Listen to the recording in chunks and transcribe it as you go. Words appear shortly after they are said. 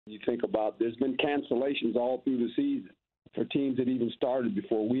You think about there's been cancellations all through the season for teams that even started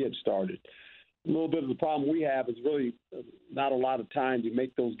before we had started. A little bit of the problem we have is really not a lot of time to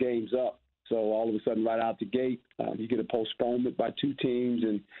make those games up. So all of a sudden, right out the gate, you get a postponement by two teams,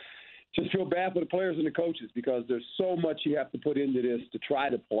 and just feel bad for the players and the coaches because there's so much you have to put into this to try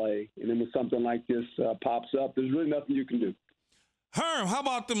to play. And then when something like this pops up, there's really nothing you can do. Herm, how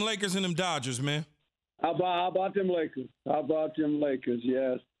about them Lakers and them Dodgers, man? How about them Lakers? How about them Lakers?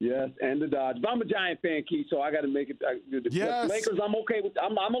 Yes, and the Dodgers. But I'm a Giant fan, Keith, so I got to make it. Yes. Lakers, I'm okay with.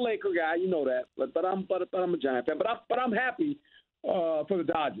 I'm a Laker guy, you know that. But I'm a Giant fan. But I'm happy for the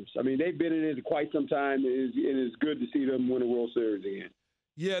Dodgers. I mean, they've been in it quite some time, and it's good to see them win a World Series again.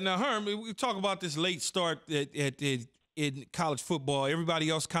 Yeah. Now, Herm, we talk about this late start in college football. Everybody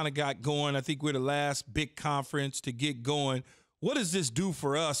else kind of got going. I think we're the last big conference to get going. What does this do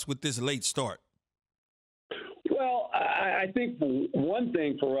for us with this late start? Well, I think one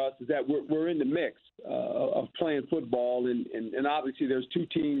thing for us is that we're in the mix of playing football, and obviously there's two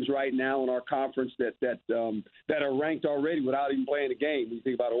teams right now in our conference that are ranked already without even playing a game. You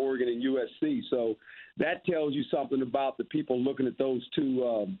think about Oregon and USC, so that tells you something about the people looking at those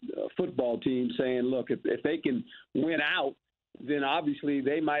two football teams, saying, look, if they can win out, then obviously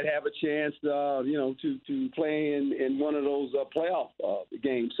they might have a chance, to play in one of those playoff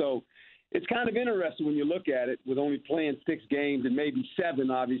games. So it's kind of interesting when you look at it with only playing 6 games and maybe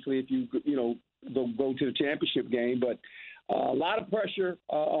 7, obviously, if you go to the championship game. But a lot of pressure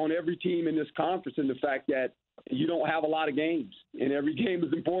on every team in this conference and the fact that you don't have a lot of games, and every game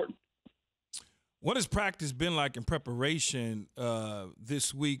is important. What has practice been like in preparation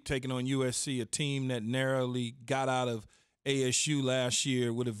this week, taking on USC, a team that narrowly got out of ASU last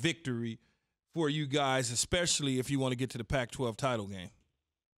year with a victory for you guys, especially if you want to get to the Pac-12 title game?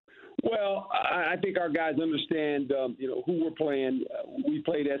 Well, I think our guys understand, who we're playing. We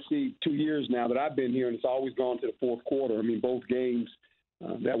played SC 2 years now that I've been here, and it's always gone to the fourth quarter. I mean, both games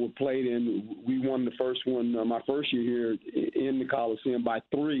that were played in, we won the first one my first year here in the Coliseum by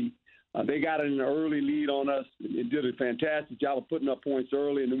 3. They got an early lead on us and did a fantastic job of putting up points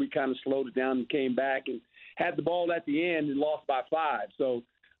early, and then we kind of slowed it down and came back and had the ball at the end and lost by 5. So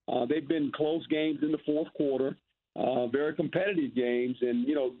they've been close games in the fourth quarter. Very competitive games, and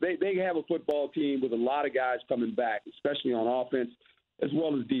they have a football team with a lot of guys coming back, especially on offense as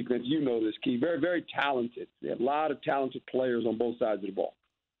well as defense. You know this, Key. Very, very talented. They have a lot of talented players on both sides of the ball.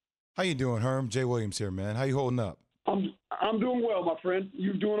 How you doing, Herm? Jay Williams here, man. How you holding up? I'm doing well, my friend.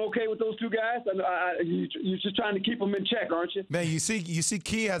 You doing okay with those two guys? You're just trying to keep them in check, aren't you? Man, you see,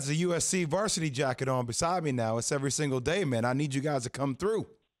 Key has a USC varsity jacket on beside me now. It's every single day, man. I need you guys to come through.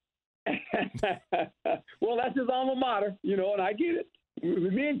 Well, that's his alma mater, and I get it.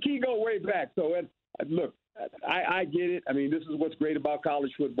 Me and Key go way back. So, look, I get it. I mean, this is what's great about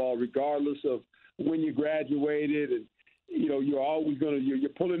college football, regardless of when you graduated, and you're always you're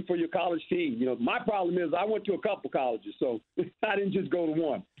pulling for your college team. My problem is I went to a couple colleges, so I didn't just go to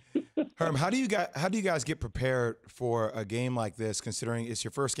one. Herm, how do you guys get prepared for a game like this, considering it's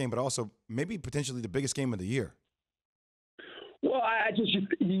your first game, but also maybe potentially the biggest game of the year? Well,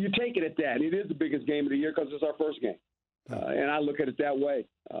 you take it at that. It is the biggest game of the year because it's our first game, and I look at it that way.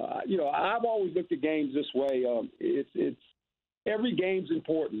 I've always looked at games this way. It's every game's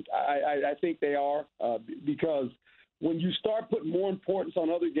important. I think they are because when you start putting more importance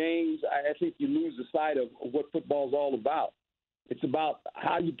on other games, I think you lose the sight of what football's all about. It's about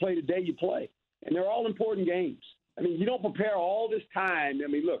how you play the day you play, and they're all important games. I mean, you don't prepare all this time. I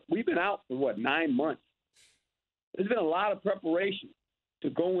mean, look, we've been out for 9 months. There's been a lot of preparation to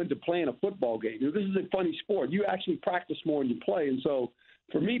go into playing a football game. This is a funny sport. You actually practice more than you play. And so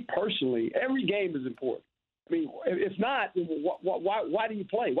for me personally, every game is important. I mean, if not, why do you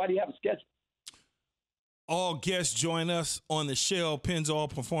play? Why do you have a schedule? All guests join us on the Shell Pennzoil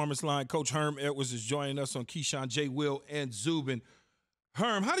Performance Line. Coach Herm Edwards is joining us on Keyshawn, J. Will, and Zubin.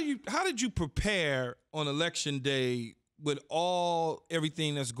 Herm, how did you prepare on Election Day with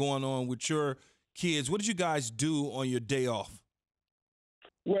everything that's going on with your kids? What did you guys do on your day off?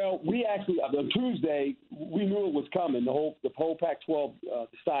 Well, we actually on Tuesday we knew it was coming. The whole Pac-12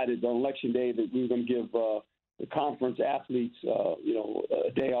 decided on Election Day that we were going to give the conference athletes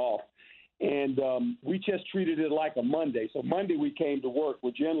a day off, and we just treated it like a Monday. So Monday we came to work.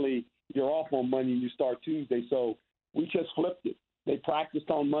 Well, generally you're off on Monday and you start Tuesday, so we just flipped it. They practiced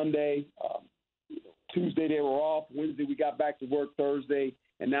on Monday. Tuesday they were off. Wednesday we got back to work. Thursday.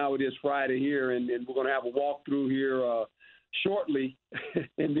 And now it is Friday here, and we're going to have a walkthrough here shortly,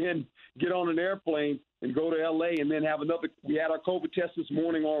 and then get on an airplane and go to L.A. and then have another. We had our COVID test this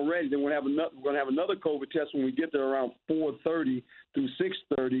morning already. Then we're going to have another COVID test when we get there around 4:30 through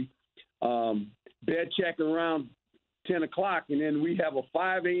 6:30. Bed check around 10 o'clock, and then we have a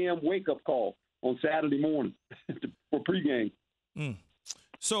 5 a.m. wake-up call on Saturday morning for pregame.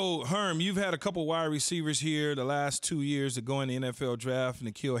 So, Herm, you've had a couple wide receivers here the last 2 years to go in the NFL draft,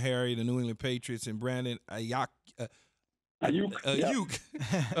 N'Keal Harry, the New England Patriots, and Brandon Ayuk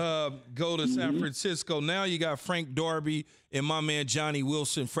go to San Francisco. Now you got Frank Darby and my man Johnny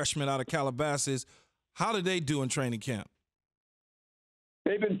Wilson, freshman out of Calabasas. How did they do in training camp?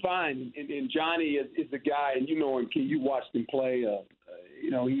 They've been fine, and Johnny is the guy, and you know him, Key. You watched him play.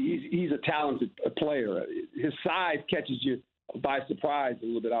 He's a talented player. His size catches you by surprise a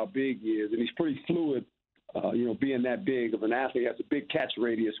little bit how big he is, and he's pretty fluid. Being that big of an athlete, has a big catch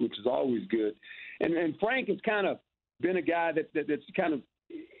radius, which is always good. And Frank has kind of been a guy that's kind of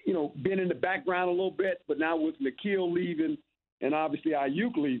been in the background a little bit, but now with N'Keal leaving and obviously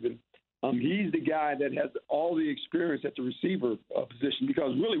Ayuk leaving. He's the guy that has all the experience at the receiver position,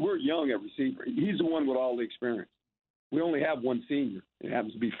 because really we're young at receiver. He's the one with all the experience. We only have one senior. It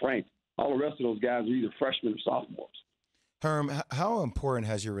happens to be Frank. All the rest of those guys are either freshmen or sophomores. Herm, how important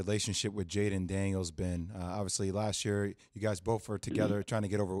has your relationship with Jayden Daniels been? Obviously, last year you guys both were together trying to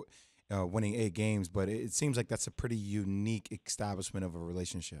get over winning 8 games, but it seems like that's a pretty unique establishment of a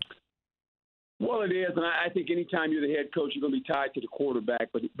relationship. Well, it is, and I think anytime you're the head coach, you're going to be tied to the quarterback.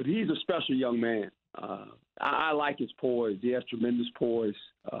 But he's a special young man. I like his poise. He has tremendous poise,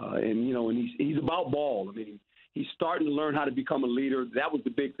 and he's about ball. I mean, he's starting to learn how to become a leader. That was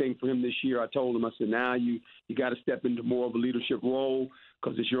the big thing for him this year. I told him, I said, now you got to step into more of a leadership role,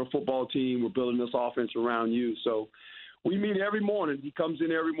 because it's your football team. We're building this offense around you. So we meet every morning. He comes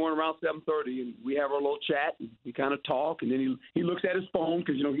in every morning around 7:30, and we have our little chat. And we kind of talk, and then he looks at his phone,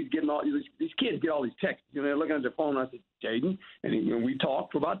 because he's getting all these kids get all these texts. They're looking at their phone. And I said, Jayden, and we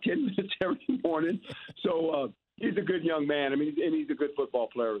talk for about 10 minutes every morning. So he's a good young man. I mean, and he's a good football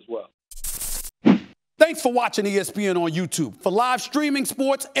player as well. Thanks for watching ESPN on YouTube. For live streaming,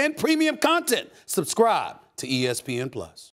 sports, and premium content, subscribe to ESPN+.